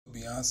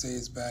Beyonce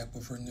is back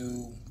with her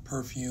new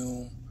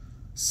perfume,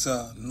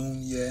 Cé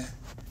Lumière.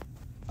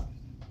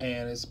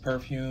 And it's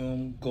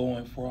perfume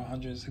going for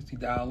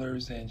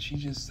 $160, and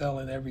she's just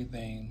selling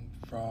everything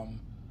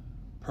from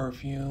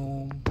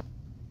perfume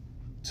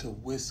to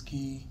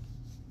whiskey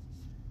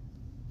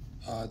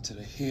to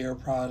the hair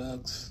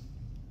products,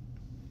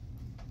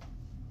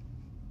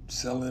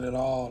 selling it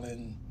all,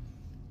 and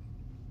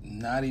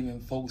not even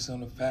focusing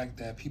on the fact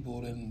that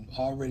people then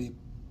already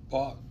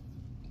bought,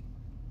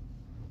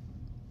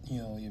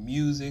 your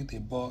music. They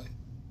bought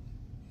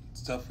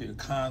stuff for your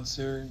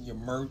concert, your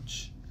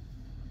merch,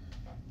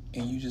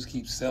 and you just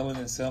keep selling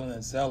and selling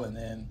and selling.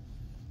 And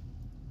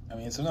I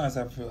mean, sometimes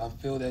I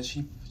feel that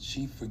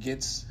she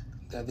forgets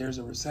that there's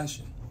a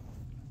recession.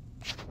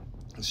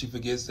 And she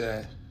forgets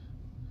that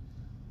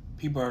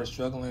people are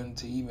struggling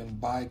to even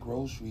buy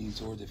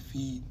groceries or to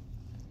feed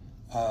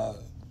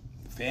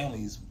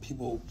families.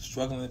 People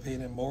struggling to pay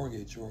their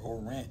mortgage or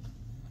rent.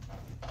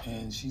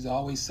 And she's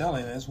always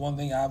selling. And that's one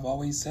thing I've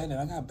always said, and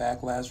I got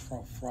backlash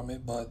from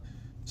it, but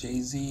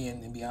Jay-Z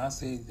and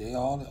Beyonce, they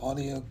all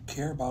they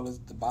care about is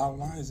the bottom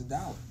line is the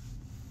dollar.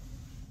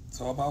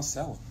 It's all about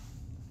selling.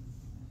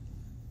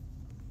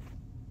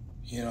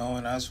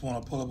 And I just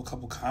want to pull up a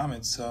couple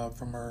comments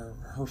from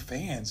her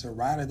fans, her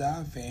ride or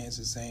die fans,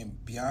 is saying,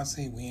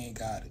 Beyonce, we ain't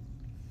got it.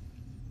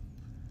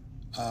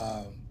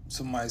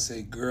 Somebody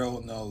say,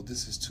 girl, no,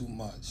 this is too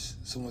much.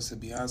 Someone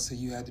said, Beyonce,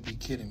 you had to be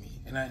kidding me.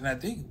 And I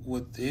think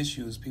what the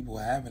issue is people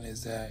are having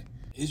is that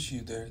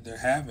issue they're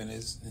having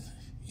is,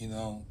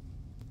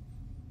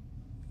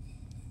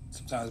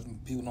 sometimes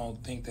people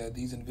don't think that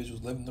these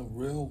individuals live in the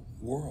real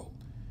world.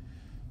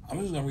 I'm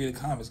just going to read the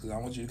comments because I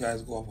want you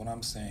guys to go off what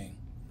I'm saying.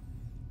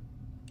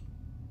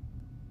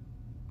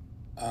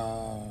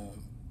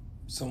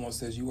 Someone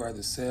says, you are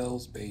the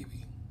sales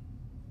baby.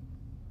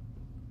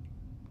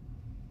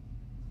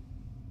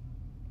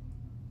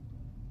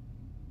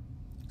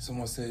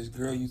 Someone says,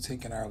 girl, you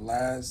taking our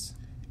last,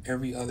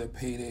 every other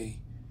payday.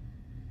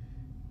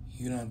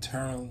 You done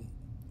turn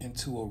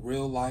into a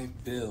real life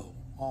bill.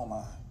 Oh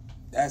my,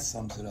 that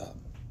sums it up.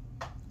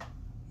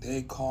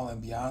 They calling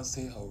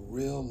Beyonce a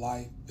real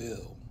life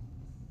bill.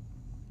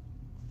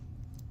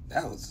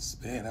 That was a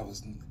spin.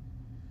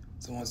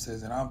 Someone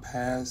says, and I'm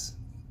past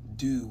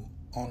due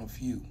on a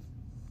few.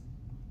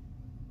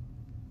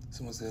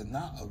 Someone said,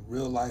 not a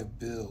real life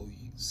bill.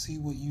 You see,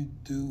 what you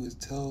do is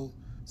tell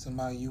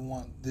somebody you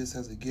want this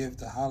as a gift.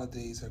 The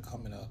holidays are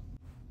coming up.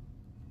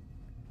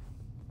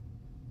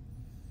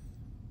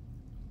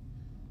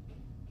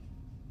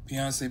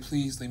 Beyonce,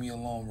 please leave me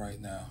alone right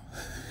now.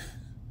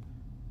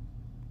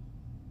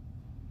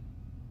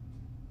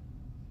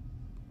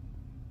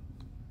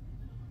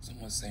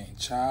 Someone's saying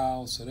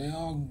child. So they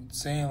all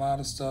saying a lot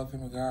of stuff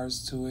in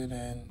regards to it.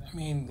 And I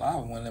mean, a lot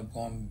of them end up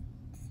going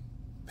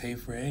to pay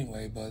for it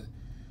anyway. But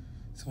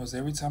someone said,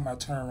 every time I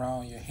turn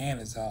around, your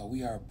hand is out.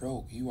 We are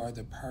broke. You are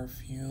the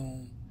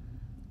perfume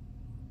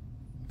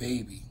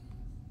baby.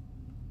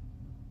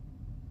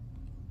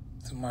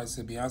 Somebody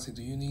said, Beyonce,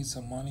 do you need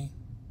some money?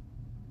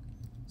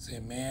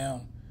 Said,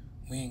 ma'am,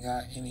 we ain't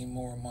got any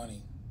more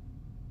money.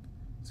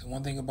 So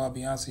one thing about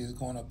Beyonce is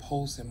going to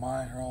post and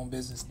mind her own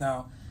business.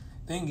 Now,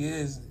 thing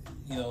is,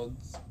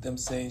 them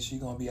saying she's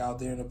going to be out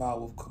there and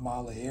about with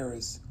Kamala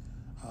Harris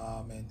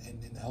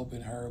and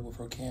helping her with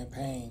her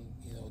campaign,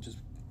 just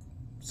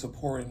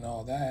supporting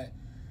all that.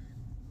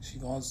 She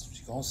gonna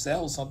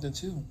sell something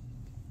too.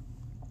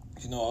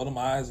 All them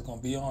eyes are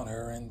gonna be on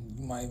her, and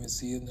you might even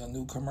see a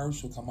new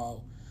commercial come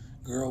out.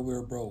 Girl,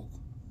 we're broke.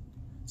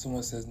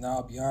 Someone says,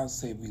 now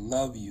Beyonce, we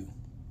love you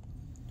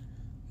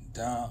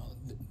down,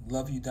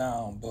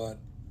 but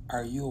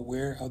are you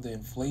aware of the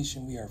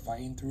inflation we are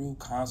fighting through?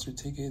 Concert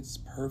tickets,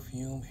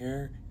 perfume,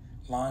 hair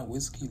line,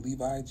 whiskey,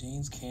 Levi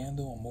jeans,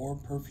 candle, and more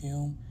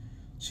perfume.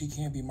 She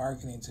can't be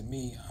marketing to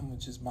me. I'm gonna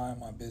just mind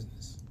my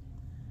business.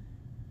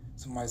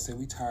 Somebody said,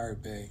 we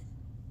tired, babe.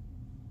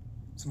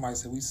 Somebody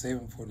said, we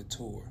saving for the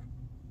tour.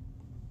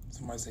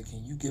 Somebody said,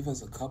 can you give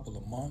us a couple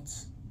of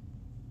months?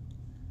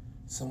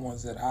 Someone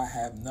said, I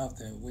have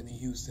nothing. Whitney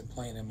Houston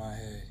playing in my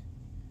head.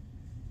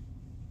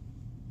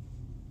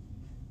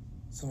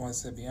 Someone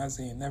said,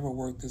 Beyonce ain't never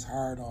worked this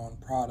hard on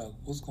product.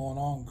 What's going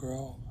on,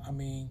 girl? I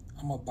mean,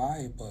 I'm going to buy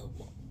it, but,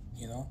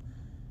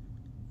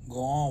 go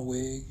on,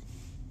 wig.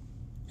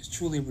 It's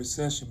truly a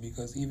recession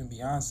because even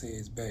Beyonce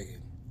is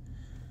begging.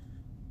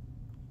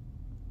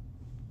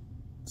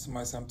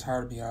 Somebody said, I'm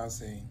tired of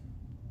Beyonce.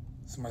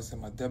 Somebody said,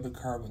 my debit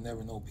card will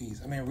never know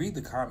peace. I mean, read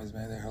the comments,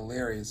 man. They're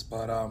hilarious.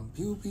 But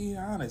people be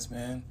honest,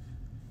 man.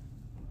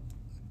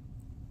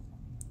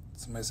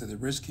 Somebody said, the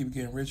rich keep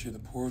getting richer, the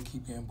poor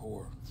keep getting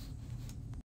poorer.